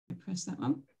press that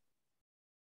one.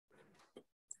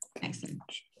 Excellent.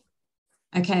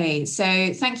 Okay, so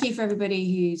thank you for everybody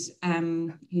who's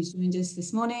joined us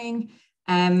this morning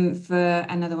for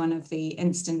another one of the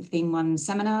Instant Theme 1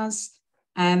 seminars.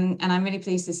 And I'm really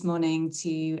pleased this morning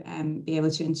to be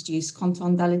able to introduce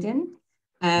Quentin Daladin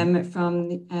from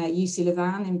UC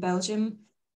Louvain in Belgium.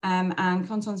 And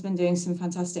Quentin's been doing some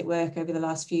fantastic work over the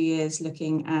last few years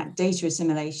looking at data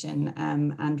assimilation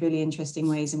and really interesting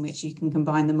ways in which you can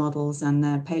combine the models and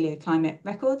the paleoclimate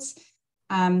records.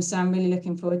 So I'm really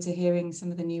looking forward to hearing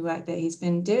some of the new work that he's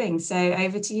been doing. So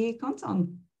over to you,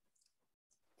 Quentin.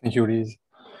 Thank you, Liz.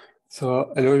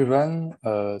 So hello, everyone.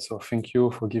 So thank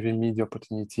you for giving me the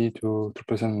opportunity to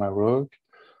present my work.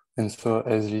 And so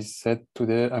as Liz said,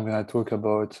 today I'm going to talk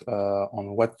about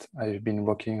on what I've been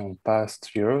working on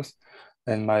past years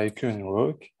and my current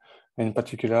work. In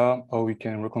particular, how we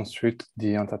can reconstruct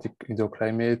the Antarctic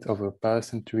hydroclimate over past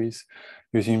centuries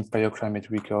using paleoclimate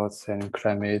records and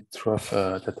climate trough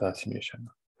data simulation.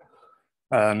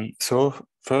 So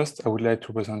first, I would like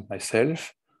to present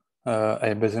myself.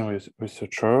 I'm a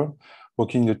researcher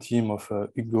working in the team of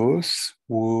Hugo,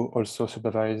 who also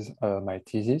supervised my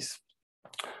thesis.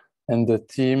 And the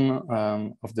team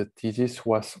of the thesis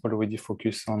was already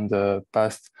focused on the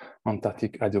past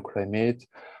Antarctic hydroclimate,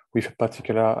 with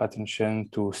particular attention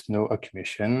to snow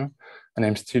accumulation. And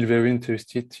I'm still very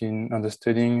interested in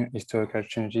understanding historical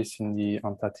changes in the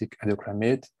Antarctic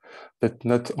hydroclimate, but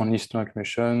not only snow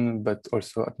accumulation, but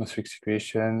also atmospheric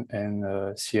circulation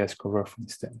and sea ice cover, for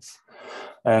instance.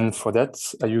 And for that,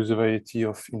 I use a variety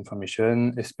of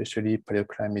information, especially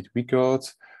paleoclimate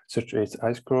records, such as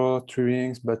ice core, tree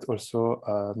rings, but also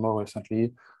more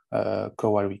recently,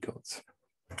 coral records.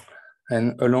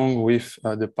 And along with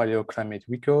the paleoclimate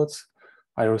records,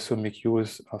 I also make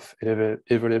use of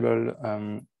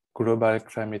available global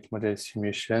climate model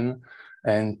simulation.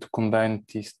 And to combine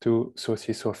these two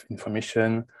sources of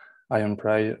information, I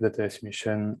employ data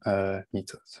estimation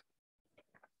methods.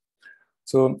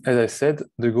 So as I said,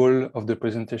 the goal of the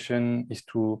presentation is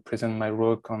to present my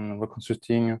work on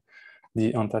reconstructing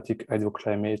the Antarctic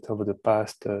hydroclimate over the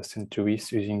past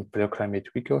centuries using paleoclimate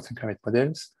records and climate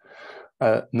models.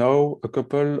 Now, a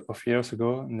couple of years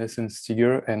ago, Nathan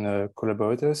Steger and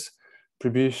collaborators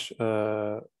published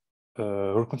a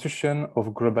reconstruction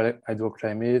of global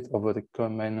hydroclimate over the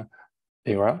Common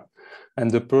Era. And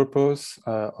the purpose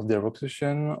of the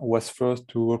reconstruction was first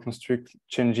to reconstruct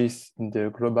changes in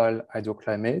the global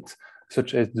hydroclimate,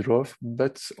 such as drought,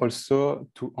 but also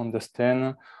to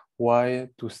understand why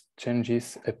those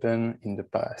changes happen in the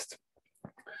past.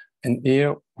 And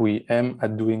here we aim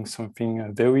at doing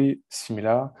something very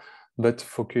similar, but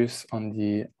focus on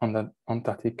the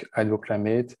Antarctic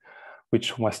hydroclimate,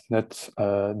 which was not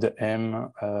the aim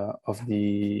of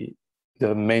the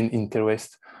main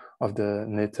interest of the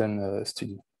Nathan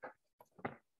study.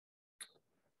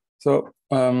 So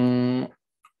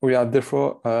we are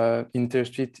therefore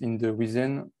interested in the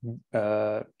reason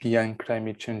behind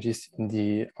climate changes in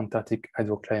the Antarctic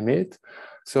hydroclimate.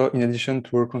 So in addition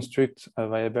to reconstruct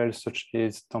variables such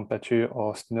as temperature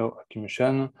or snow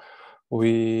accumulation,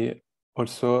 we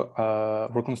also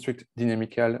reconstruct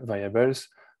dynamical variables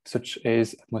such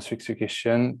as atmospheric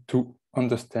circulation to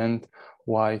understand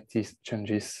why these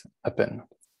changes happen.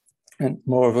 And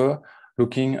moreover,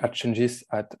 looking at changes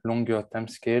at longer time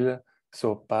scale,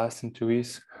 so past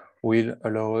centuries, will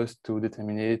allow us to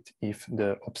determine if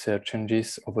the observed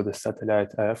changes over the satellite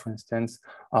area, for instance,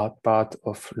 are part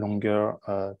of longer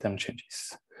term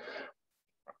changes.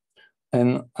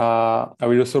 And I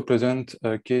will also present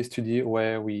a case study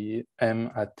where we aim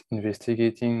at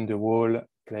investigating the role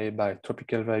played by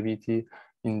tropical variability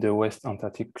in the West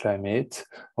Antarctic climate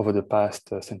over the past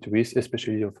centuries,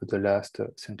 especially over the last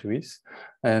centuries.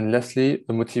 And lastly,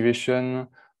 the motivation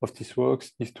of this work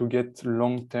is to get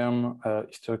long-term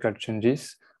historical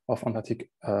changes of Antarctic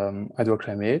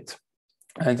hydroclimate.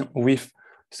 And with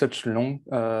such long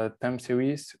time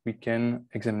series, we can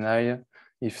examine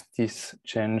if these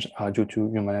changes are due to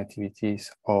human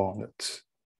activities or not.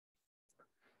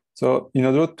 So in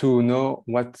order to know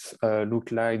what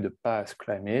look like the past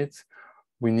climate,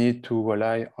 we need to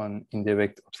rely on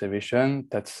indirect observation,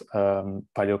 that's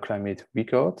paleoclimate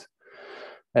record.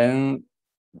 And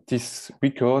these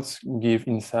records give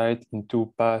insight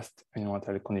into past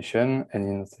environmental conditions. And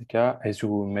in Antarctica, as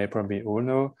you may probably all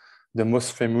know, the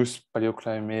most famous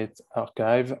paleoclimate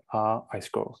archive are ice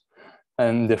cores.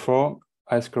 And therefore,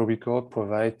 ice core records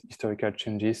provide historical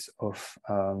changes of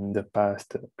the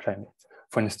past climate.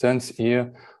 For instance,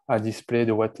 here I display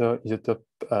the water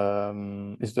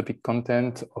isotopic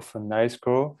content of an ice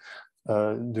core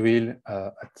drilled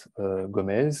at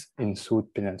Gomez in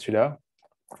South Peninsula.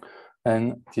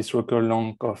 And this record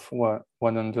length of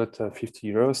 150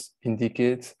 years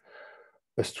indicates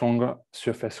a stronger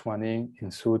surface warming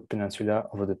in South Peninsula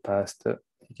over the past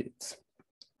decades.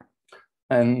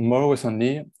 And more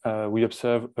recently, we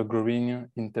observe a growing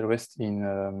interest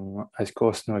in ice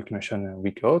core snow accumulation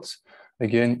records.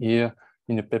 Again, here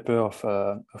in a paper of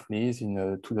Lees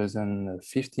in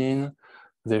 2015,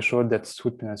 they showed that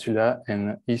South Peninsula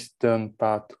and eastern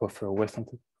part of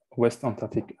West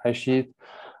Antarctic ice sheet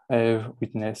have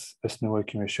witnessed a snow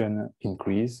accumulation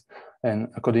increase. And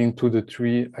according to the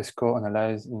 3 ice core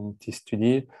analyzed in this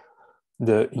study,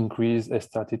 the increase has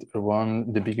started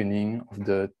around the beginning of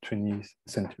the 20th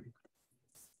century.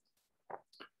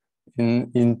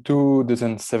 In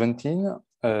 2017,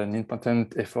 an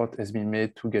important effort has been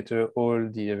made to gather all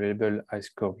the available ice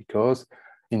core records,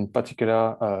 in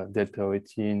particular Delta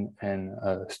 18 and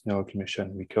snow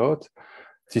accumulation record.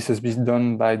 This has been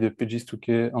done by the PGIS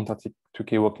 2K Antarctic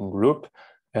 2K Working Group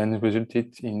and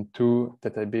resulted in 2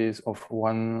 databases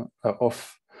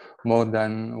of more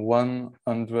than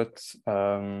 100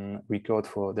 records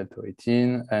for Delta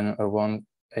 18 and around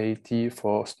 80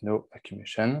 for snow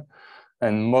accumulation.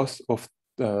 And most of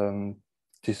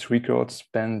these records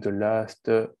span the last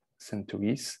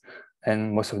centuries,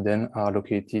 and most of them are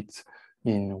located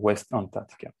in West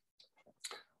Antarctica.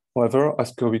 However,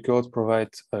 ice core records provide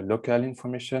local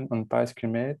information on past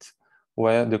climate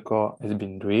where the core has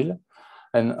been drilled.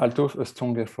 And although a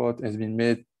strong effort has been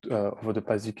made over the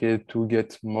past decade to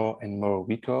get more and more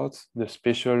records, the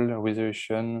spatial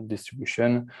resolution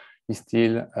distribution is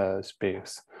still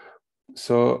sparse.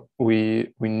 So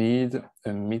we need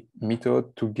a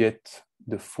method to get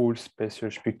the full spatial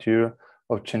picture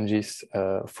of changes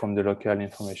from the local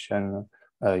information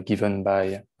given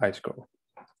by ice core.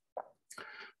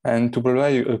 And to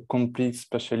provide a complete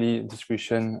spatial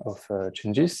distribution of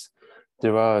changes,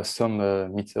 there are some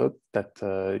methods that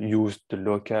use the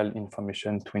local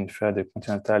information to infer the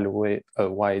continental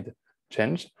wide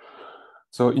change.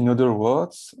 So in other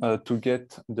words, to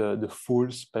get the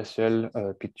full spatial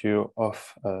picture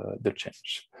of the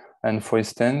change. And for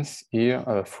instance, here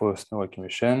for snow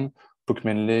accumulation,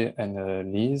 Puckmanley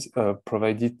and Lees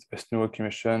provided a snow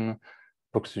accumulation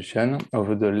proposition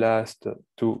over the last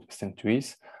 2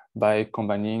 centuries by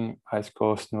combining ice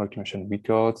core snow accumulation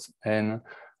records and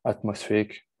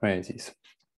atmospheric analysis.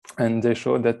 And they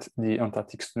show that the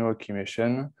Antarctic snow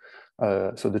accumulation,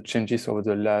 so the changes over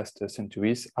the last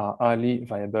centuries, are highly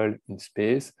variable in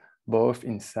space, both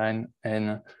in sign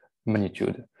and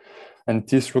magnitude. And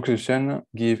this resolution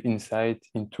gives insight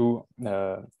into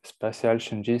spatial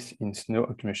changes in snow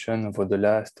accumulation over the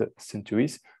last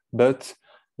centuries, but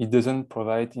it doesn't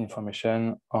provide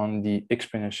information on the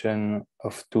explanation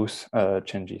of those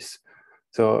changes.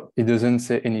 So it doesn't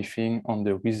say anything on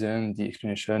the reason, the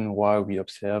explanation why we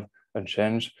observe a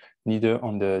change, neither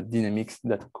on the dynamics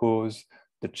that cause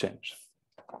the change.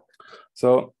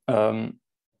 So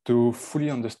to fully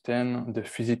understand the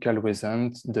physical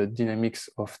reasons, the dynamics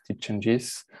of the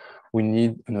changes, we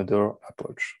need another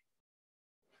approach.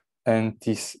 And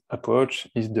this approach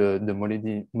is the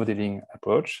modeling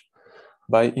approach.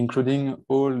 By including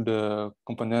all the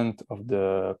components of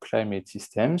the climate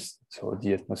systems, so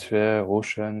the atmosphere,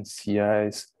 ocean, sea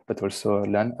ice, but also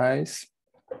land ice,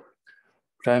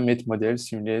 climate models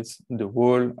simulates the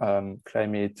whole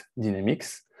climate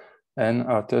dynamics and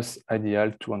are thus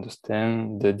ideal to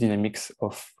understand the dynamics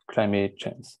of climate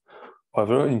change.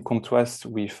 However, in contrast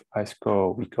with ice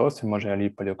core records, and more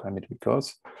generally paleoclimate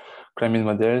records, climate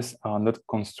models are not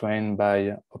constrained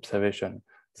by observation.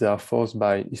 They are forced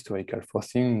by historical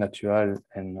forcing, natural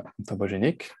and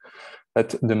anthropogenic.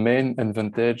 But the main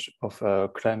advantage of a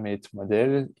climate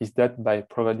model is that by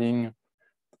providing,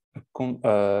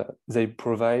 they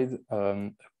provide a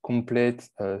complete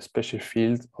spatial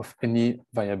field of any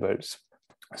variables.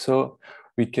 So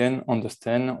we can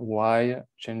understand why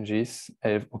changes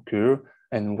have occurred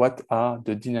and what are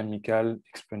the dynamical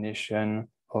explanation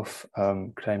of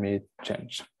climate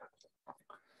change.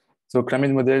 So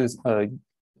climate models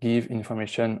give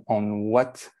information on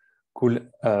what could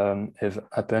have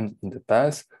happened in the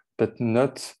past, but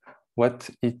not what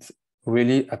it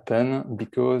really happened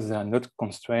because they are not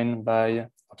constrained by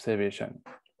observation.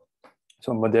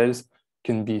 So models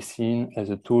can be seen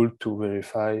as a tool to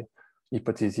verify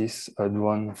hypotheses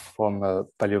drawn from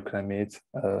paleoclimate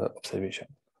observation.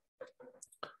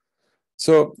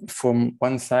 So from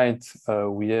one side,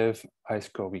 we have ice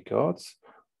core records,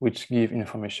 which give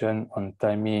information on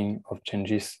timing of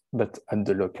changes, but at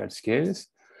the local scales.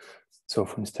 So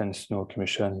for instance, snow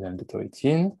accumulation and Delta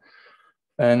 18.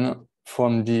 And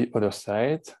From the other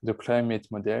side, the climate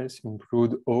models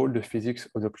include all the physics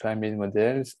of the climate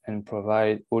models and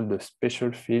provide all the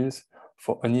special fields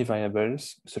for any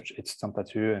variables, such as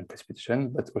temperature and precipitation,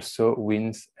 but also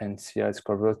winds and sea ice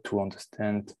cover to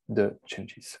understand the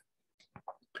changes.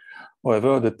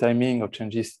 However, the timing of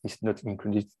changes is not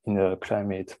included in the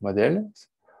climate models,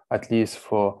 at least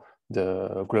for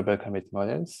the global climate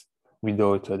models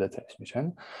without data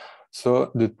estimation.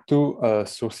 So the two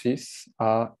sources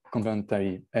are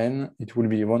complementary, and it would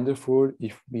be wonderful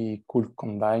if we could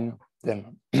combine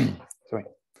them. Sorry.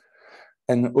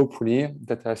 And hopefully,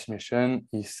 data estimation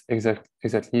is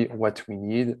exactly what we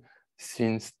need,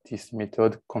 since this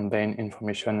method combines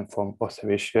information from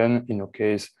observation, in our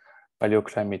case,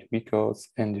 paleoclimate records,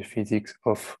 and the physics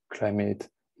of climate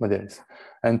models.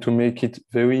 And to make it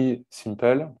very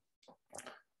simple,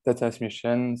 data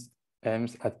estimation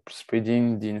aims at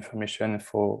spreading the information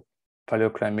for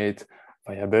paleoclimate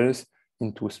variables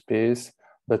into space,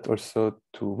 but also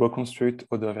to reconstruct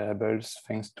other variables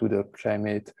thanks to the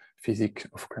climate physics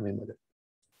of climate model.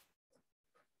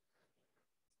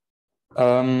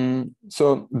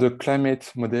 So the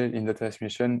climate model in data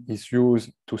estimation is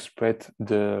used to spread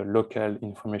the local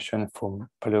information from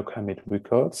paleoclimate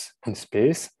records in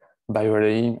space by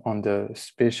relying on the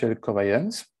spatial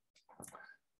covariance.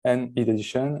 And in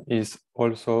addition, it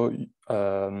also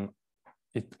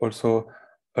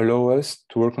allows us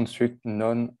to reconstruct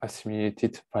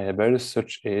non-assimilated variables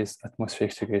such as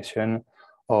atmospheric circulation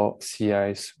or sea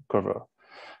ice cover.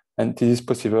 And this is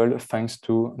possible thanks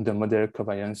to the model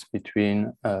covariance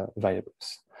between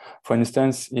variables. For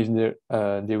instance, if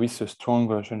there is a strong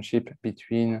relationship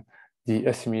between the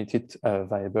assimilated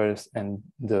variables and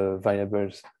the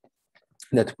variables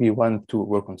that we want to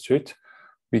reconstruct,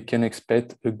 we can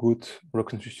expect a good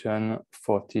reconstruction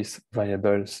for these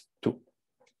variables too.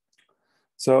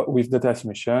 So with data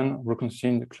estimation,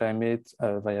 reconstructing the climate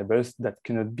variables that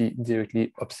cannot be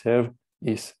directly observed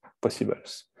is possible.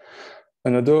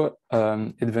 Another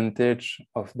advantage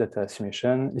of data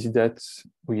estimation is that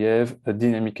we have a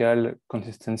dynamical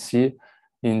consistency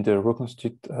in the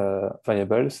reconstructed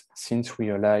variables, since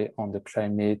we rely on the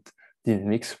climate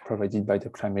dynamics provided by the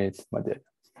climate model.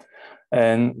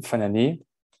 And finally,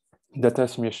 data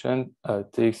estimation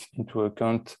takes into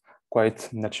account quite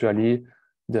naturally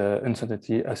the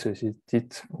uncertainty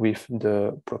associated with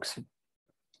the proxy.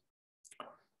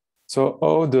 So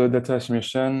how the data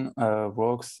estimation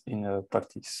works in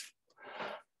practice?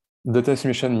 The data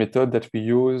estimation method that we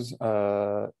use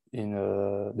in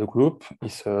the group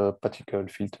is particle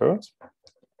filters.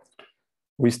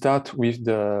 We start with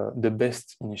the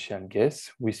best initial guess,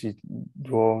 which is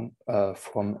drawn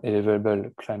from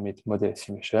available climate model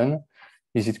estimation.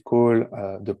 Is it called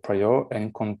the prior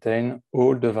and contain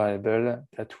all the variables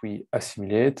that we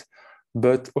assimilate,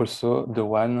 but also the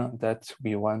one that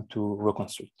we want to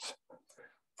reconstruct.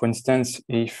 For instance,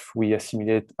 if we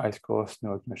assimilate ice core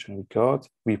snow accumulation record,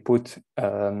 we put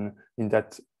in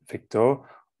that vector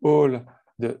all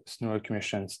the snow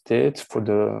accumulation states for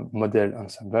the model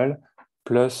ensemble,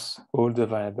 plus all the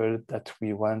variables that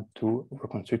we want to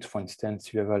reconstruct, for instance,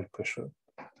 sea level pressure.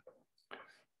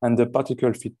 And the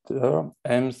particle filter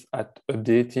aims at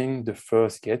updating the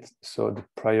first guess, so the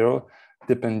prior,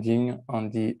 depending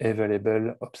on the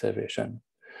available observation.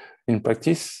 In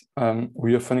practice,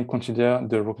 we often consider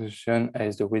the reconstruction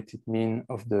as the weighted mean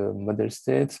of the model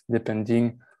states,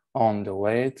 depending on the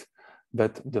weight,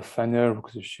 but the final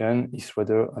reconstruction is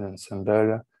rather an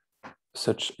ensemble,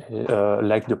 such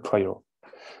like the prior.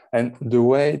 And the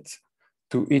weight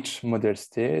to each model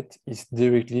state is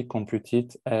directly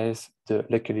computed as the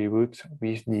likelihood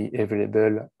with the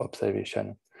available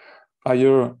observation.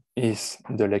 Higher is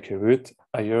the likelihood,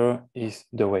 higher is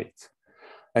the weight.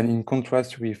 And in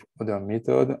contrast with other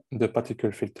methods, the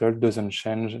particle filter doesn't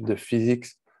change the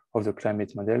physics of the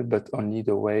climate model, but only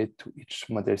the weight to each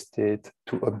model state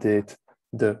to update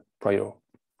the prior.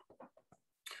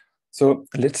 So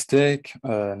let's take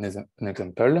an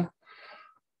example.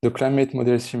 The climate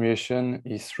model simulation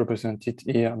is represented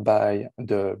here by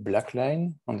the black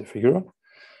line on the figure.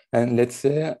 And let's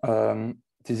say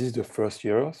this is the first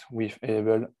year with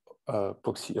available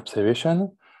proxy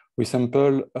observation. We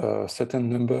sample a certain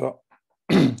number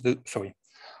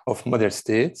of model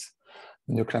states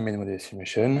in the climate model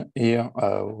simulation. Here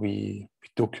we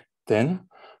took 10,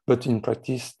 but in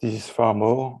practice, this is far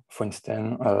more, for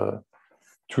instance,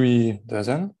 3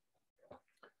 dozen.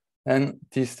 And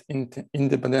these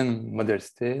independent model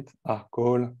states are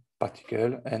called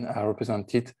particles and are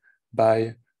represented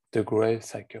by the gray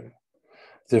cycle.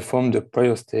 They form the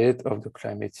prior state of the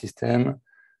climate system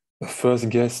a first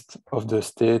guess of the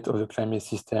state of the climate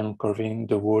system covering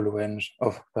the whole range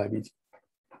of variability.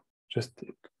 Just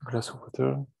take a glass of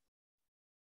water.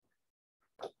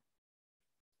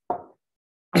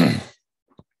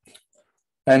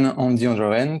 And on the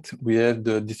other end, we have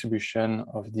the distribution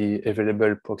of the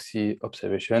available proxy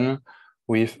observation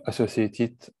with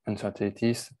associated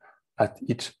uncertainties at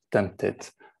each time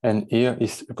state. And here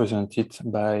is represented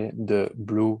by the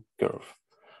blue curve.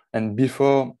 And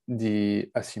before the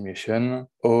assimilation,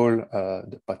 all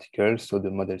the particles, so the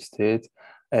model state,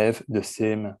 have the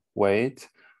same weight,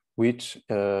 which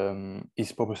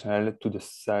is proportional to the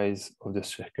size of the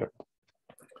circle.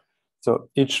 So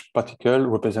each particle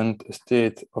represents a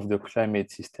state of the climate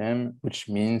system, which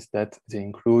means that they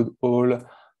include all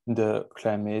the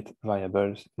climate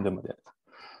variables in the model.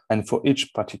 And for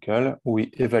each particle, we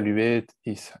evaluate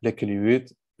its likelihood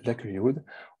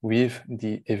with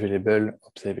the available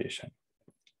observation.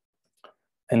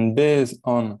 And based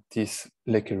on this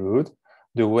likelihood,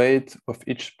 the weight of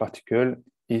each particle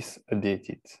is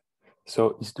updated.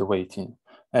 So it's the weighting.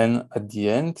 And at the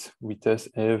end, we thus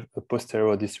have a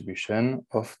posterior distribution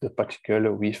of the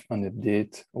particle with an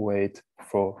update weight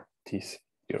for this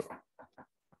year.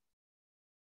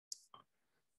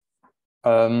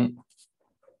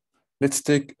 Let's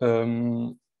take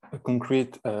a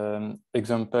concrete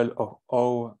example of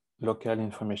how local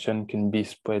information can be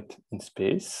spread in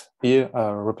space. Here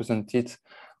are represented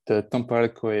the temporal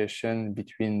correlation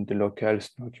between the local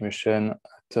snow accumulation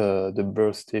at the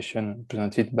birth station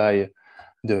represented by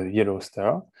the yellow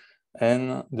star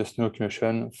and the snow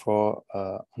accumulation for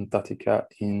Antarctica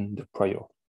in the prior,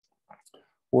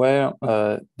 where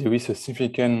there is a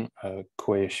significant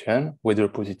correlation, whether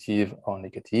positive or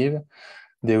negative.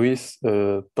 There is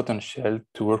a potential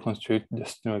to reconstruct the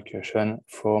snow accumulation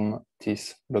from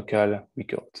this local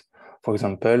record. For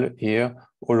example, here,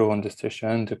 all around the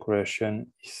station, the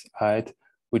correlation is high,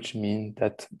 which means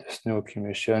that the snow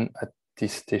accumulation at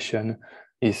this station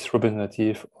is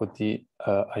representative of the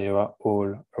area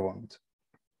all around.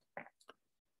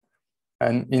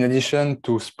 And in addition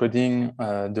to spreading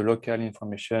the local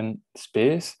information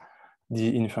space,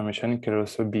 the information can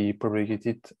also be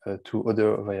propagated to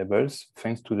other variables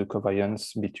thanks to the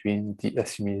covariance between the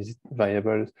assimilated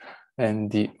variables and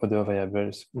the other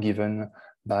variables given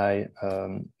by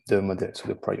the model, so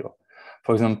the prior.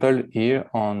 For example, here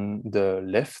on the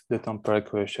left, the temporal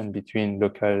correlation between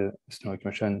local snow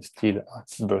accumulation still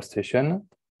at birth station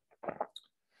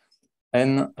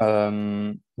and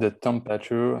the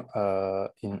temperature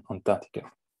in Antarctica.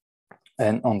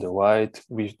 And on the right,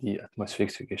 with the atmospheric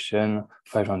circulation,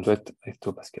 500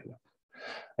 hectopascal.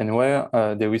 And where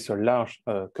there is a large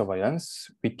covariance,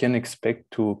 we can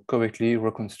expect to correctly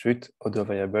reconstruct other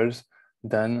variables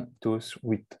than those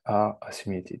which are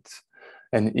assimilated.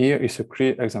 And here is a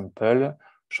clear example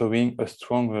showing a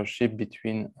strong relationship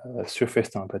between surface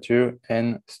temperature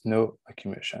and snow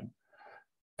accumulation.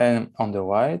 And on the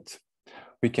right,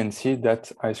 we can see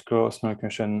that ice-core snow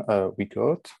accumulation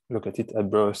record located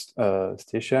at birth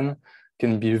station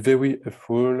can be very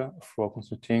helpful for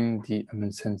constructing the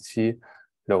Amundsen-Sea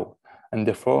law. And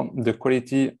therefore, the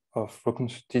quality of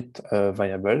reconstructed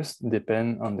variables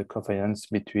depend on the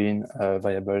covariance between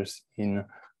variables in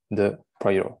the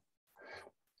prior.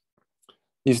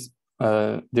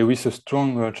 There is a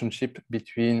strong relationship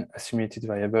between assimilated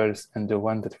variables and the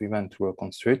one that we want to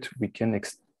reconstruct, we can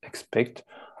expect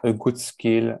a good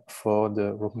scale for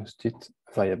the reconstructed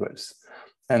variables.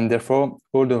 And therefore,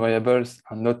 all the variables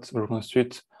are not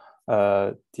reconstructed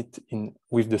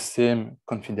with the same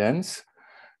confidence.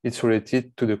 It's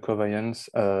related to the covariance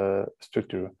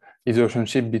structure. If the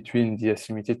relationship between the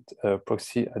assimilated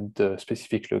proxy at the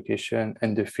specific location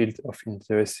and the field of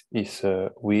interest is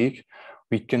weak,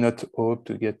 we cannot hope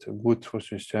to get a good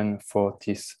resolution for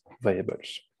these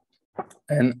variables.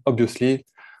 And obviously,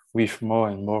 with more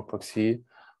and more proxy,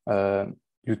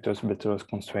 you thus better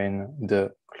constrain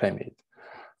the climate.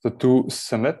 So to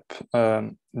sum up,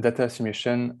 data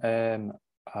assimilation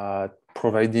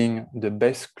providing the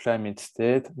best climate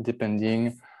state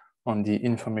depending on the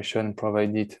information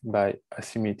provided by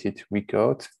assimilated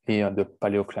records, here the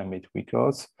paleoclimate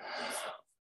records.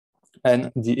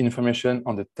 And the information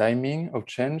on the timing of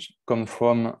change comes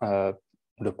from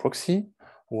the proxy,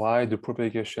 while the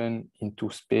propagation into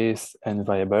space and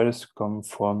variables come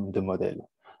from the model.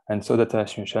 And so data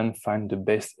assimilation find the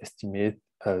best estimate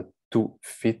to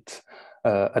fit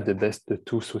at the best the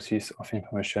two sources of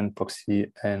information,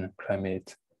 proxy and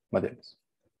climate models.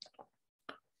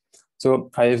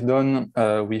 So I have done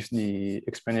with the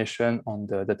explanation on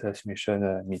the data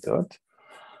assimilation method.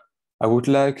 I would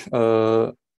like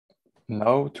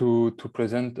now to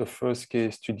present a first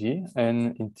case study.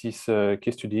 And in this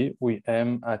case study, we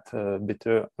aim at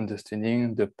better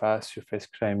understanding the past surface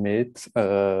climate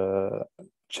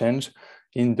change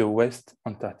in the West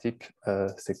Antarctic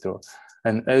sector.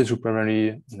 And as you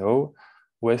probably know,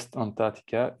 West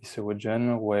Antarctica is a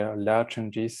region where large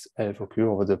changes have occurred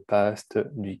over the past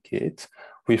decades,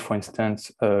 with, for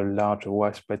instance, a large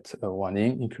widespread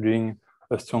warming, including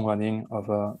a strong warming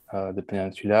over the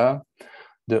peninsula.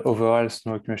 The overall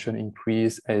snow accumulation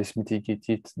increase has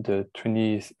mitigated the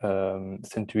 20th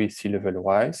century sea level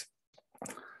rise.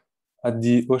 At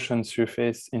the ocean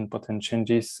surface, important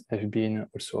changes have been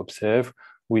also observed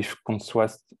with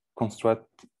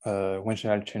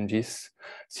regional changes,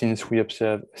 since we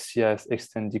observe sea ice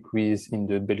extent decrease in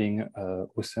the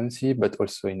Bering-Ocean Sea, but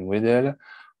also in Weddell,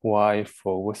 while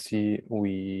for Ross Sea,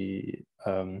 we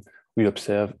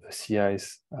observe a sea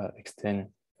ice extent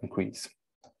increase.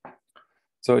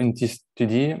 So in this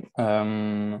study,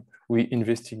 we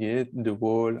investigate the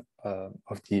role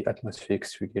of the atmospheric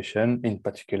circulation, in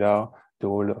particular, the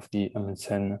role of the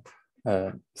Amundsen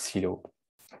sea law.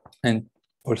 And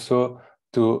also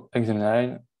to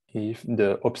examine if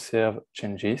the observed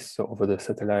changes, so over the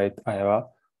satellite era,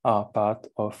 are part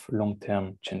of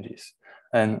long-term changes.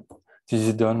 And this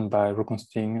is done by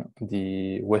reconstructing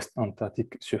the West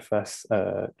Antarctic surface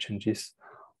changes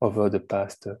over the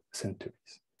past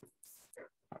centuries.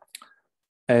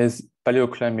 As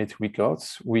paleoclimate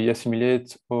records, we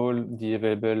assimilate all the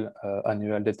available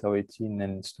annual data rating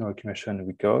and snow accumulation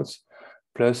records,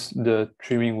 plus the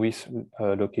trimming width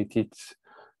located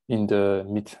in the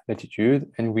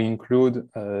mid-latitude, and we include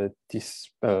this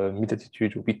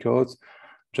mid-latitude records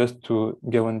just to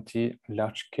guarantee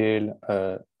large-scale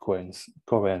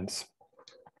coherence.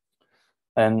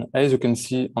 And as you can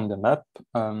see on the map,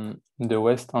 the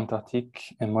West Antarctic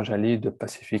and more generally the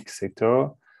Pacific sector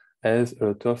has a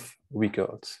lot of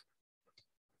records.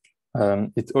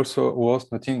 It's also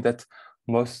worth noting that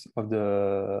most of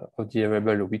the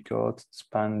available records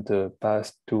span the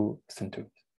past 2 centuries.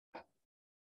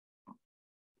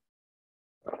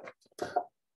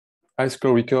 Ice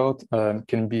core record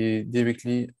can be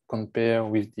directly compared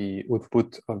with the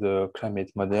output of the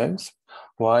climate models,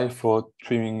 while for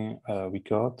trimming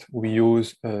record, we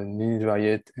use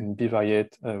univariate and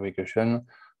bivariate regression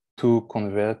to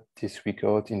convert this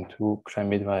record into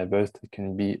climate variables that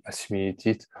can be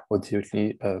assimilated or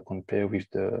directly compared with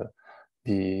the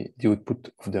output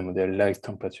of the model, like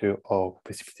temperature or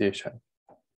precipitation.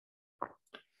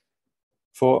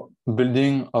 For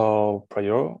building our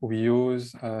prior, we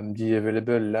use the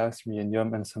available last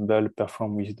millennium ensemble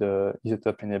performed with the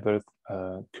isotope-enabled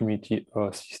community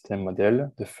Earth system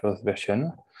model, the first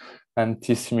version. And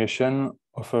this simulation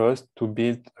offers us to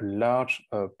build a large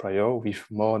prior with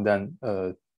more than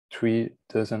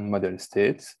 3,000 model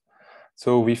states.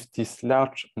 So with this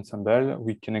large ensemble,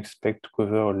 we can expect to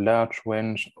cover a large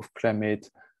range of climate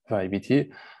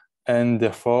variability, and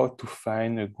therefore to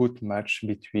find a good match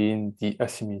between the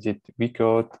assimilated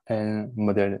record and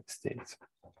model states.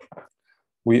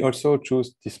 We also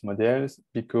choose these models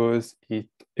because it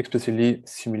explicitly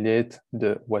simulates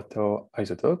the water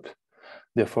isotope.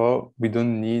 Therefore, we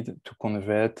don't need to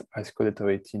convert ice core data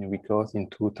rating records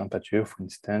into temperature, for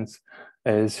instance,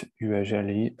 as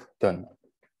usually done.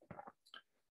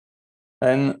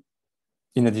 And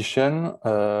in addition,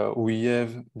 we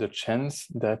have the chance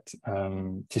that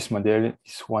this model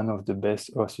is one of the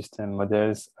best Earth system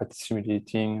models at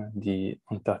simulating the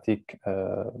Antarctic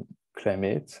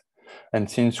climate. And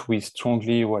since we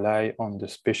strongly rely on the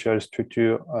spatial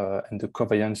structure and the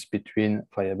covariance between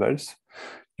variables,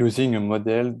 using a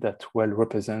model that well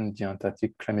represents the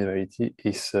Antarctic climate variety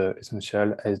is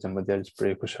essential, as the models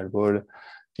play a crucial role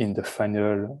in the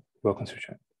final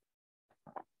reconstruction.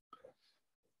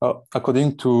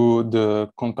 According to the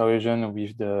comparison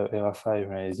with the ERA5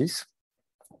 analysis,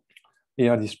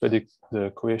 here displayed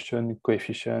the correlation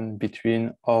coefficient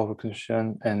between our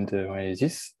reconstruction and the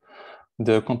analysis.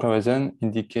 The comparison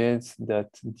indicates that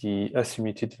the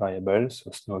assimilated variables,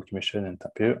 so snow accumulation and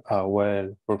temperature, are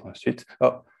well reconstructed.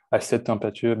 I said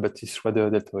temperature, but it's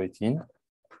rather delta rating.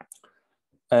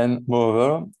 And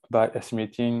moreover, by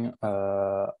assimilating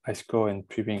ice core and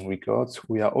trimming records,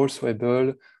 we are also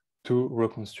able to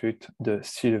reconstruct the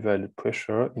sea level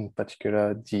pressure, in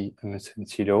particular the Amundsen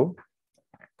sea law,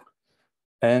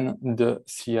 and the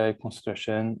sea ice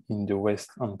concentration in the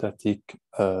West Antarctic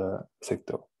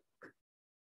sector.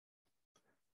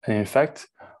 And in fact,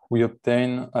 we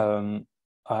obtain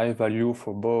high value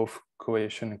for both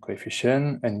correlation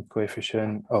coefficient and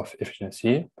coefficient of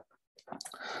efficiency.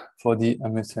 for the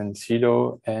Amundsen Sea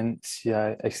Low and sea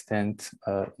ice extent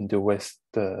in the West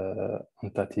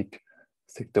Antarctic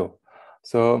sector.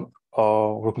 So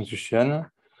our reconstruction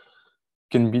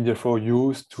can be therefore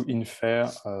used to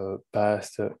infer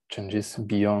past changes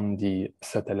beyond the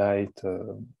satellite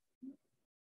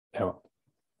era.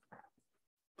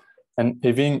 And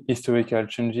having historical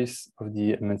changes of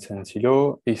the Amundsen Sea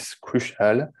Low is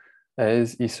crucial,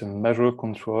 as is a major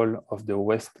control of the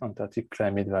West Antarctic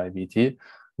climate variability,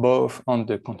 both on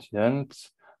the continent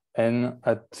and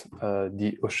at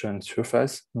the ocean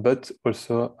surface, but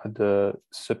also at the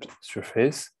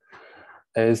subsurface,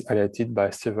 as highlighted by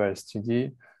several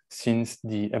studies, since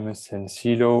the Amundsen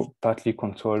Sea Low partly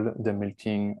controls the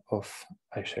melting of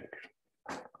ice shelf.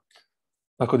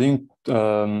 According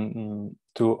to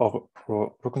our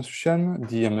reconstruction,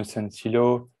 the Amundsen Sea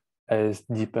Low has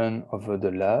deepened over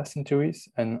the last centuries,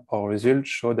 and our results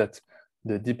show that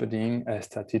the deepening has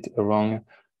started around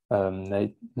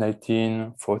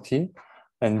 1940.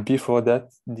 And before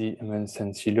that, the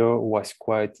Amundsen Sea Low was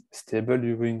quite stable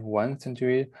during one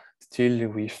century, still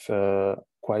with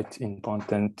quite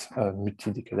important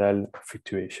multi-decadal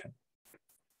fluctuation.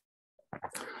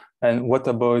 And what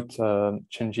about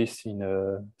changes in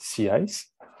sea ice?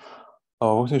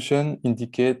 Our reconstruction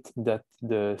indicates that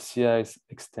the sea ice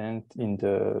extent in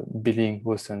the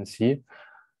Bering-Ocean Sea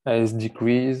has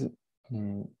decreased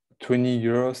 20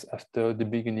 years after the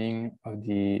beginning of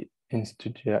the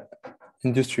industrial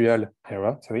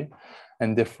era,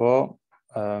 and therefore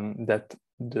the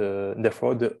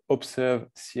observed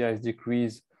sea ice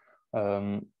decrease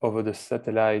over the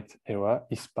satellite era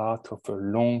is part of a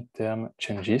long-term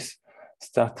changes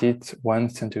started 1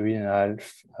 century and a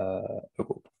half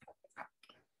ago.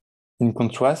 In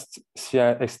contrast, sea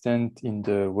ice extent in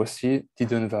the Ross Sea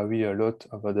didn't vary a lot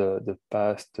over the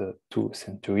past 2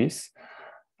 centuries,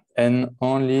 and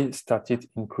only started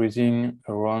increasing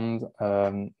around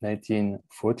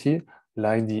 1940,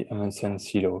 like the Amundsen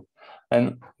Sea Low.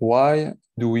 And why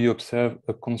do we observe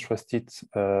a contrasted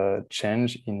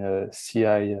change in sea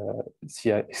ice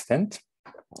extent?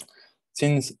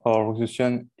 Since our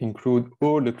reconstruction includes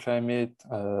all the climate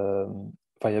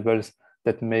variables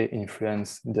that may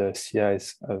influence the sea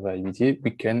ice variability,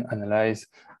 we can analyze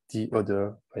the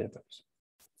other variables.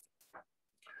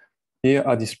 Here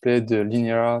are displayed the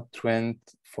linear trend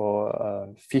for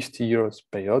 50 years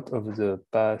period over the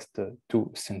past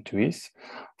 2 centuries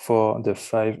for the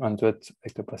 500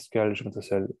 hectopascal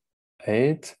geothermal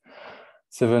 8,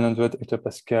 700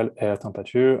 hectopascal air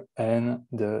temperature, and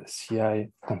the sea ice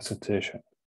concentration.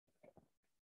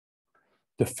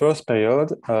 The first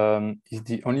period is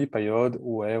the only period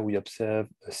where we observe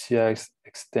a sea ice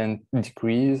extent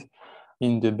decrease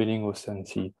in the Bering-Ocean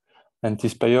Sea. And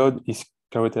this period is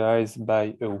characterized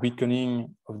by a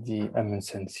weakening of the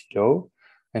Amundsen Sea Low,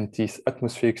 and this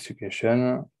atmospheric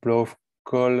circulation blows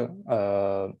cold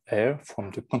air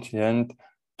from the continent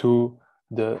to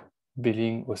the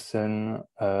Bering-Ocean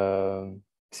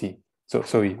Sea. So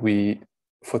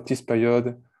for this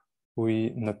period,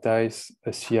 we notice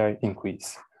a sea ice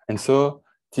increase. And so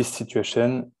this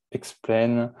situation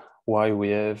explains why we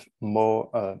have more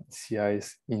sea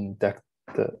ice in that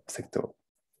sector.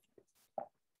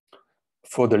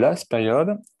 For the last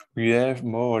period, we have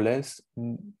more or less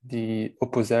the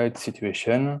opposite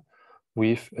situation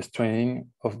with a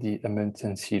straining of the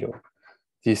Amundsen Sea Low.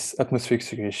 This atmospheric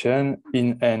circulation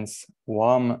enhances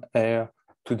warm air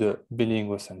to the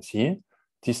Bering-Ocean Sea,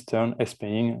 this turn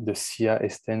explaining the sea ice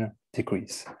extent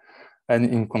decrease. And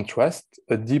in contrast,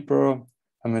 a deeper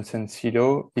Amundsen Sea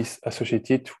Low is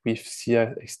associated with sea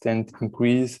ice extent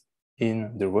increase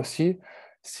in the Ross Sea,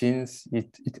 since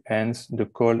it ends the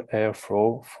cold air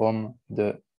flow from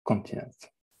the continent.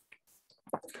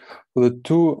 For the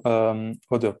 2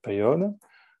 other periods,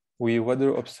 we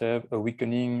rather observe a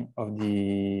weakening of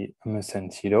the Amundsen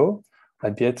Sea Low,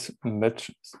 albeit much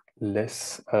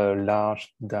less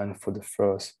large than for the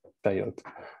first period.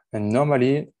 And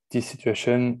normally, this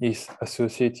situation is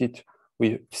associated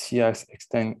with sea ice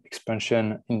extent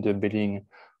expansion in the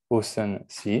Bering-Ocean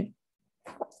Sea,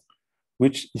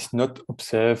 which is not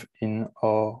observed in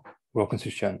our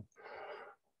reconstruction.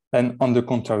 And on the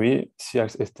contrary, sea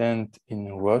ice extent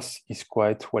in Ross is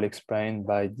quite well explained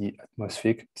by the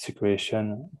atmospheric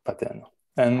circulation pattern.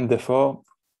 And therefore,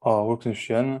 our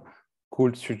reconstruction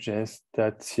could suggest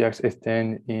that sea ice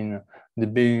extent in the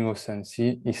Bering-Ocean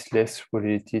Sea is less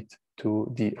related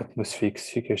to the atmospheric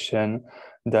circulation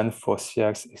than for sea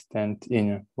ice extent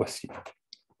in Ross Sea.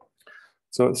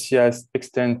 So sea ice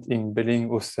extent in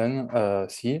Bering-Ocean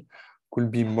Sea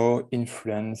could be more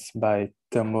influenced by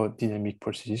thermodynamic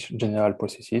processes, general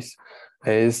processes,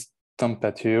 as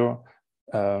temperature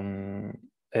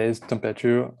as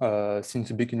temperature since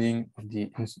the beginning of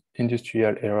the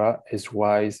industrial era has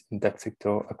rise in that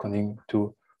sector according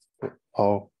to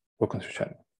our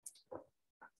reconstruction.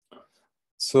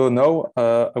 So now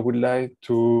I would like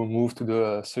to move to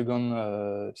the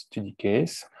second study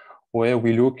case, where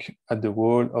we look at the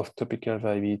role of tropical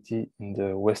variability in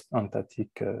the West Antarctic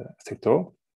sector.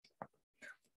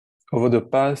 Over the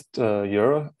past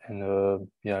year and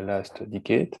last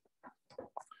decade,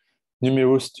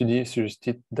 numerous studies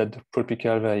suggested that the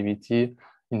tropical variability,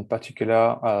 in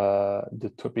particular the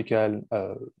tropical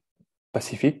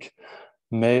Pacific,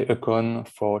 may account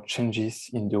for changes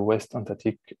in the West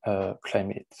Antarctic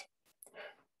climate.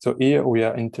 So here we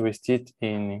are interested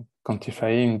in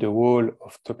quantifying the role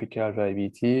of tropical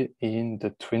variability in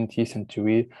the 20th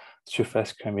century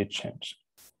surface climate change.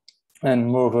 And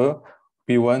moreover,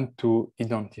 we want to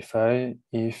identify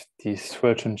if this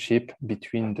relationship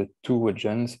between the two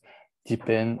regions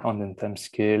depend on the time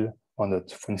scale or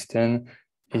not. For instance,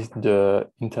 is the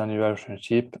internal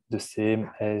relationship the same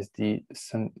as the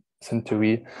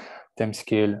century time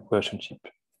scale relationship?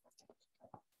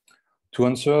 To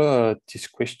answer this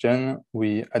question,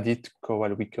 we added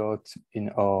coral records in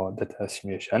our data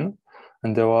simulation,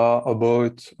 and there are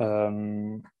about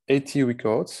 80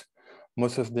 records.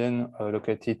 Most of them are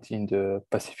located in the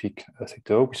Pacific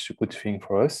sector, which is a good thing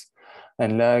for us.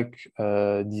 And like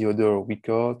the other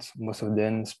records, most of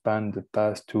them span the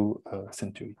past 2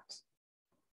 centuries.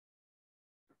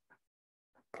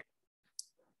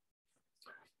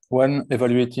 When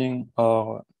evaluating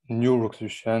our new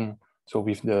reconstruction, so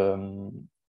with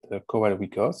the coral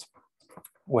records,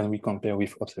 when we compare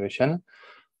with observation,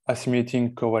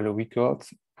 assimilating coral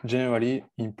records generally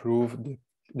improve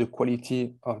the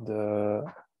quality of the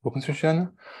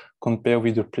reconstruction compared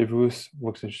with the previous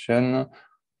reconstruction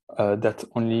that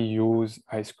only use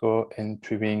ice core and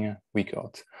trimming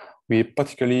records. We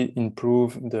particularly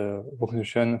improve the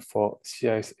reconstruction for sea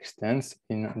ice extents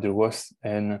in the Ross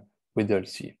and Weddell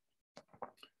Sea.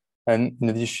 And in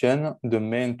addition, the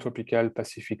main tropical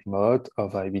Pacific mode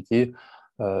of variability,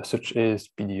 such as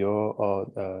PDO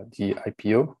or the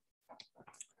IPO,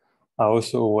 are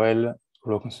also well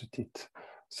reconstructed.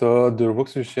 So the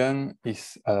reconstruction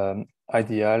is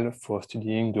ideal for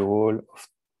studying the role of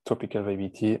tropical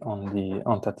variability on the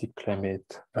Antarctic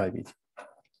climate variability.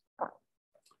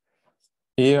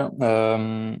 Here,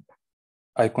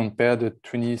 I compare the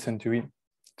 20th century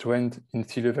trend in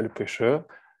sea level pressure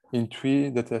in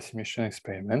 3 data simulation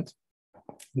experiments.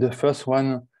 The first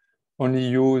one only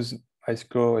use ice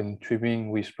core and trimming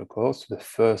with records, the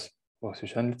first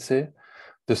reconstruction, let's say.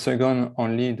 The second,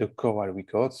 only the coral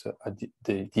records,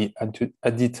 the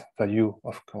added value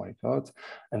of coral records.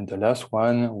 And the last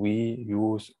one, we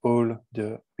use all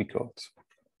the records.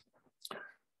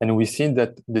 And we see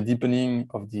that the deepening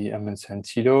of the Amundsen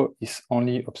silo is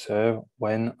only observed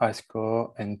when ice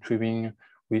core and trimming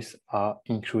widths are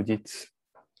included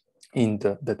in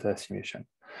the data simulation.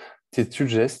 This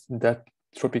suggests that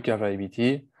tropical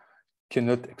variability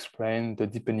cannot explain the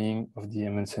deepening of the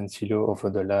Amundsen silo over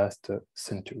the last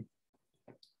century.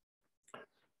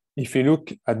 If we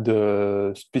look at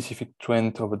the specific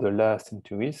trend over the last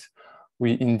centuries,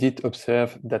 we indeed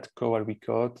observe that coral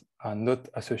records are not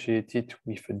associated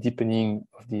with a deepening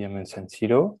of the Amundsen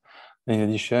silo. In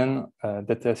addition,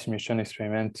 data simulation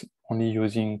experiments only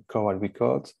using coral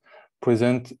records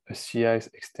present a sea ice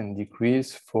extent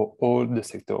decrease for all the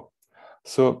sector.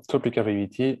 So tropical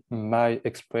variability might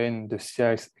explain the sea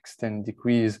ice extent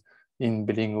decrease in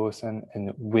Bellingshausen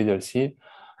and Weddell Sea,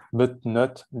 but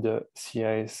not the sea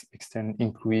ice extent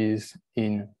increase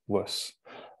in Ross.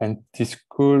 And this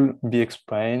could be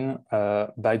explained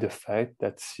by the fact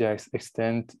that sea ice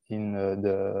extent in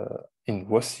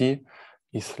Ross Sea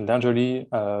is largely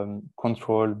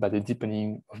controlled by the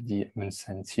deepening of the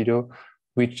Amundsen silo,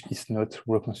 which is not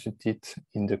reconstructed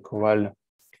in the coral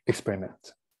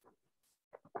experiment.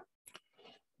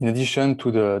 In addition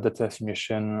to the data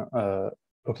simulation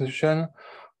reconstruction,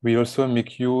 we also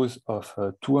make use of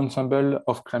 2 ensembles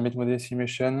of climate model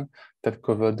simulation that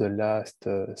cover the last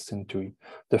century.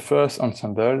 The first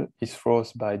ensemble is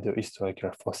forced by the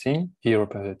historical forcing, here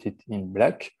represented in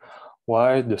black,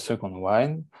 while the second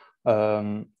one,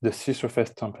 the sea surface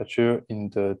temperature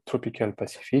in the tropical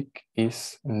Pacific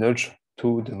is nudged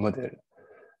to the model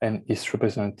and is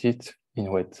represented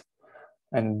in red.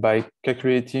 And by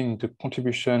calculating the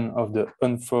contribution of the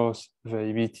unforced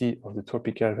variability of the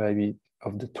tropical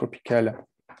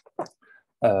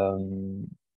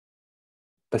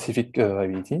Pacific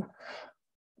variability,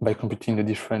 by computing the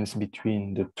difference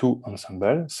between the 2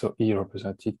 ensembles, so here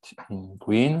represented in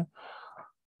green,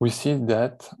 we see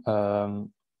that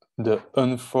the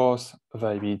unforced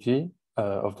variability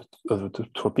of the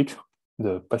tropics,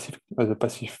 the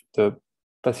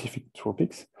Pacific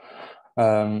tropics,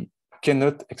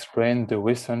 cannot explain the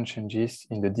recent changes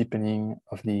in the deepening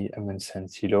of the Amundsen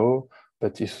sea low,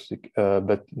 but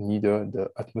neither the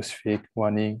atmospheric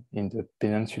warming in the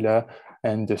peninsula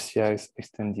and the sea ice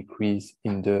extent decrease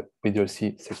in the Middle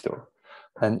Sea sector.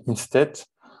 And instead,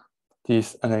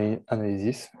 this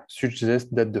analysis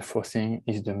suggests that the forcing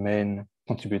is the main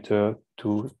contributor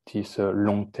to these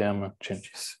long-term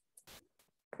changes.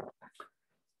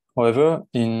 However,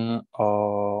 in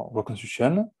our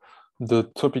reconstruction, the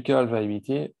tropical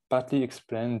variability partly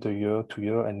explains the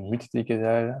year-to-year and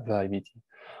multidecadal variability.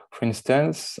 For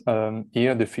instance,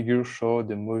 here the figure shows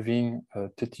the moving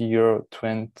 30-year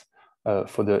trend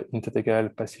for the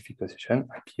Intertidal Pacific Ocean,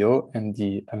 IPO, and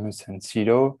the Amundsen sea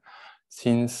low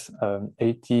since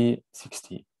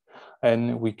 1860.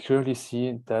 And we clearly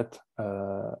see that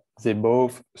they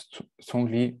both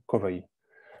strongly correlate.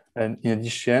 And in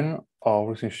addition, our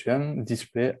reconstruction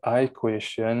display high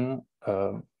correlation,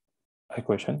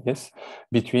 yes,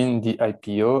 between the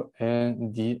IPO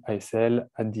and the ISL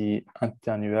at the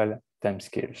interannual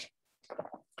timescales.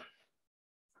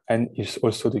 And it's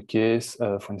also the case,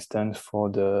 for instance, for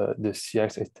the sea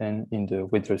ice extent in the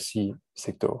Weddell Sea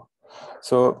sector.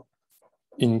 So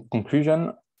in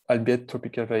conclusion, albeit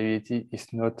tropical variability is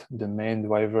not the main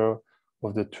driver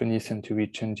of the 20th century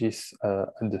changes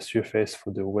at the surface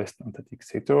for the West Antarctic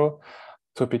sector,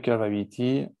 tropical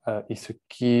variability is a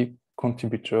key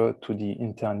contributor to the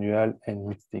interannual and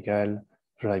multidecadal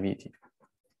variability.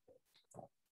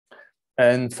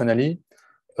 And finally,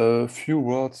 a few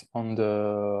words on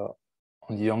the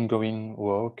ongoing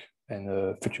work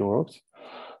and future works.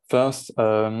 First,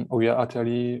 we are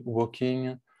actually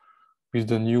working with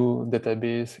the new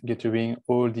database gathering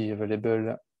all the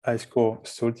available ice core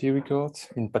salty records,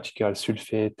 in particular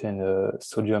sulfate and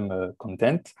sodium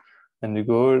content. And the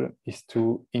goal is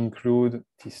to include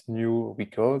these new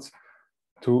records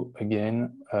to,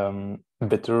 again,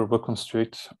 better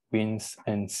reconstruct winds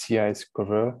and sea ice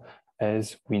cover,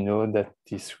 as we know that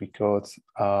these records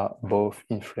are both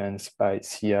influenced by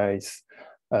sea ice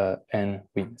and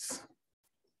winds.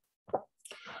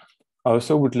 I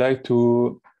also would like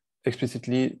to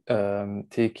explicitly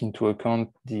take into account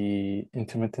the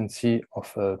intermittency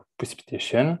of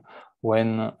precipitation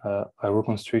when I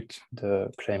reconstruct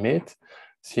the climate,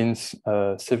 since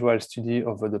several studies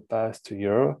over the past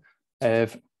year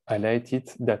have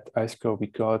highlighted that ice core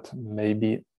record may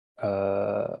be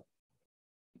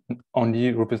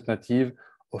only representative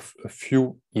of a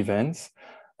few events,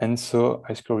 and so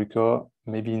ice core record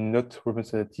may be not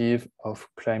representative of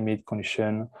climate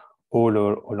condition all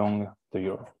along the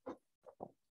year.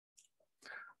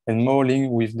 And more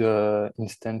linked with the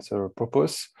instance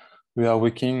purpose, we are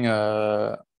working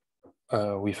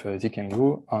with Zik and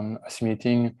Gu on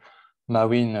assimilating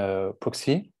marine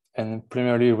proxy, and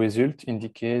preliminary results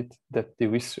indicate that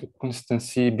there is a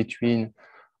consistency between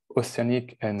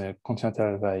oceanic and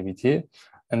continental variability,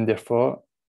 and therefore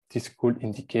this could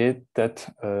indicate that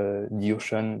the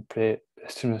ocean plays a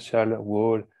substantial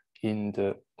role in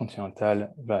the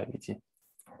continental variability.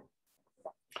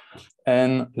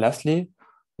 And lastly,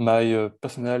 my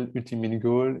personal ultimate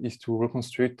goal is to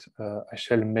reconstruct ice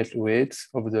shell melt rates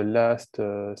over the last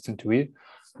century,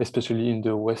 especially in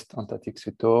the West Antarctic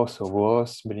sector, so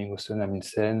Ross, Bellingshausen,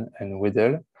 Amundsen, and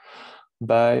Weddell,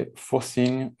 by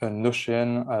forcing an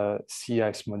ocean sea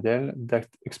ice model that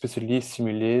explicitly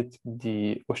simulates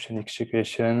the oceanic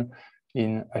circulation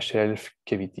in ice shelf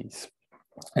cavities.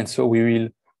 And so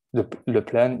the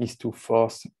plan is to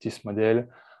force this model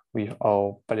with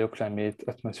our paleoclimate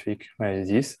atmospheric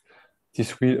analysis.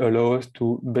 This will allow us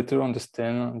to better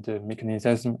understand the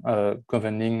mechanism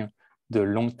governing the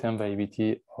long-term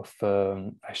variability of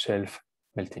ice shelf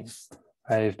melting.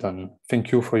 I've done.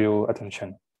 Thank you for your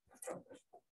attention.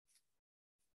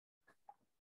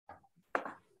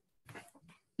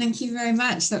 Thank you very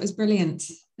much. That was brilliant.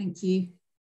 Thank you.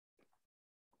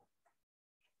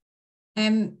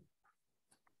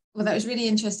 Well, that was really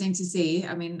interesting to see.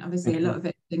 I mean, obviously, a lot of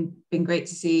it has been great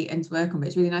to see and to work on, but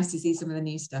it's really nice to see some of the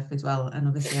new stuff as well. And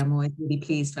obviously, I'm always really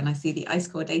pleased when I see the ice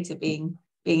core data being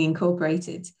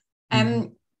incorporated.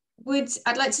 I'd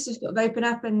like to just sort of open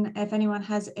up, and if anyone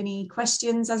has any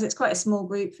questions, as it's quite a small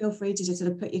group, feel free to just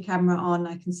sort of put your camera on.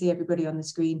 I can see everybody on the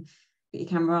screen. Put your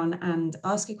camera on and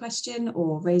ask a question,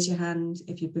 or raise your hand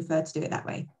if you prefer to do it that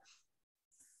way.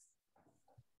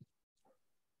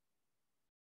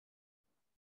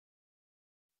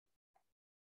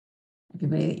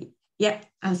 Everybody, yeah,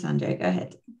 Alessandro, go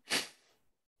ahead.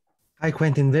 Hi,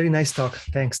 Quentin. Very nice talk.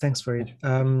 Thanks for it.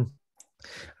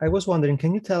 I was wondering,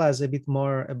 can you tell us a bit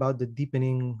more about the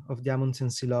deepening of the Amundsen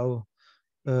sea law?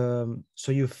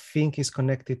 So you think is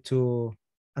connected to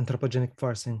anthropogenic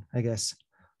forcing, I guess,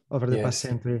 over the past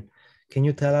century. Can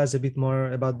you tell us a bit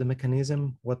more about the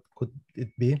mechanism? What could it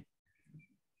be?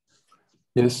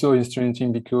 Yes, so it's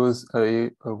interesting because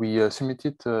we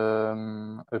submitted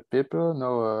a paper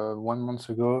now 1 month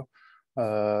ago.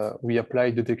 We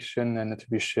applied detection and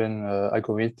attribution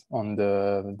algorithm on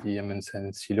the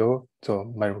Amundsen sea law, so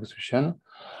my resolution.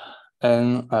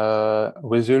 And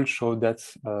results show that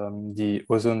the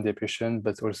ozone depletion,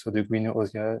 but also the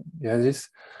greenhouse gases,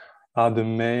 are the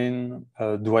main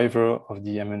driver of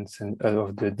the Amundsen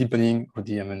of the deepening of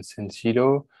the Amundsen sea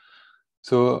law.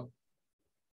 So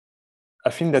I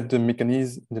think that the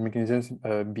mechanisms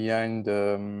behind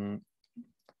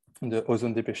the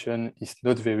ozone depletion is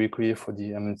not very clear for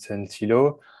the Amundsen sea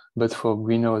law, but for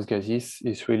greenhouse gases,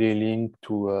 it's really linked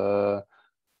to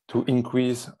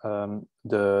increase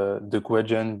the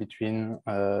gradient between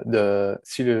the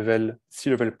sea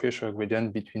level pressure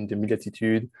gradient between the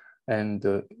mid-latitude and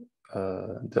the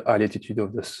high latitude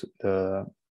of the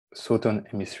southern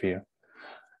hemisphere.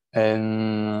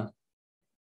 And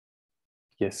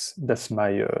yes, that's my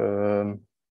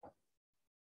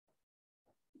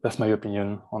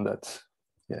opinion on that.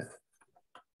 Yeah.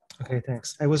 Okay,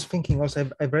 thanks. I was thinking also,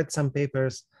 I've read some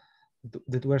papers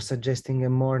that were suggesting a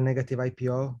more negative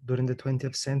IPO during the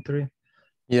 20th century.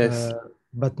 Yes.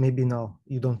 But maybe no,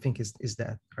 you don't think is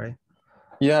that, right?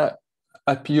 Yeah,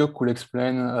 IPO could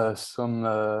explain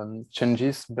some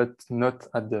changes, but not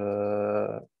at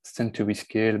the century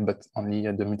scale, but only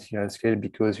at the material scale,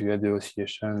 because you had the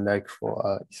oscillation like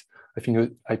for, I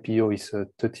think IPO is a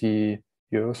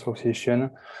 30-year oscillation.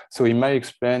 So it might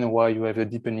explain why you have a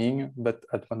deepening, but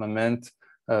at one moment,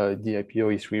 the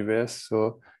IPO is reversed.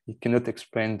 So it cannot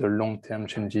explain the long-term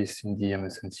changes in the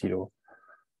Amundsen sea law.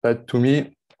 But to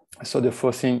me, so the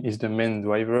forcing is the main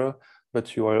driver,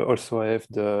 but you also have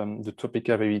the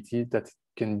tropical variety that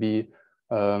can be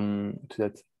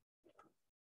that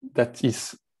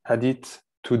is added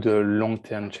to the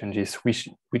long-term changes, which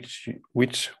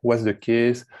was the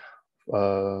case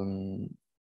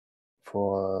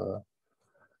for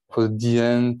the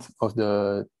end of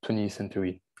the 20th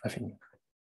century, I think.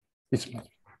 It's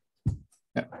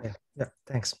yeah.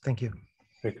 Thanks. Thank you.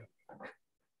 Very good.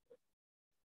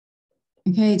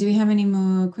 Okay, do we have any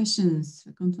more questions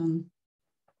for Quentin?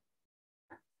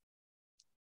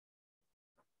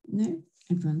 No,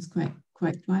 everyone's quite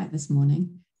quiet this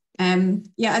morning.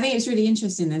 Yeah, I think it's really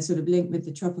interesting, the sort of link with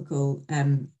the tropical,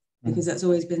 because that's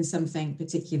always been something,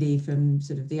 particularly from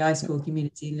sort of the ice core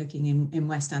community looking in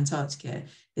West Antarctica.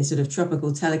 This sort of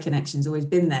tropical teleconnection's always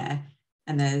been there,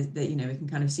 and there's you know, we can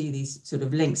kind of see these sort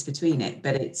of links between it,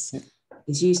 but it's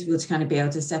useful to kind of be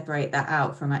able to separate that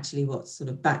out from actually what's sort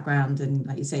of background and,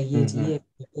 like you say, year to year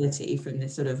ability from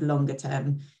this sort of longer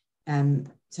term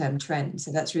trend.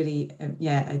 So that's really,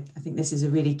 yeah, I think this is a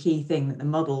really key thing, that the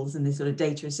models and this sort of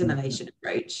data assimilation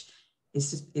approach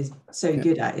is so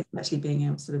good at, is actually being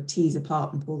able to sort of tease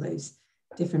apart and pull those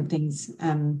different things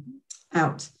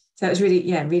out. So it was really,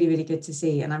 yeah, really good to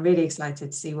see. And I'm really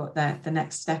excited to see what the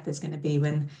next step is going to be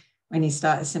when you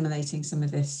start assimilating some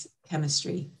of this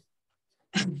chemistry.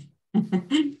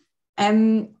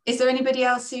 Is there anybody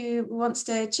else who wants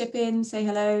to chip in, say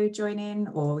hello, join in,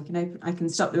 or we can I can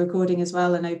stop the recording as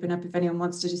well and open up if anyone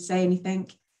wants to just say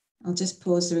anything. I'll just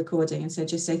pause the recording and so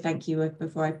just say thank you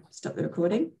before I stop the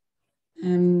recording.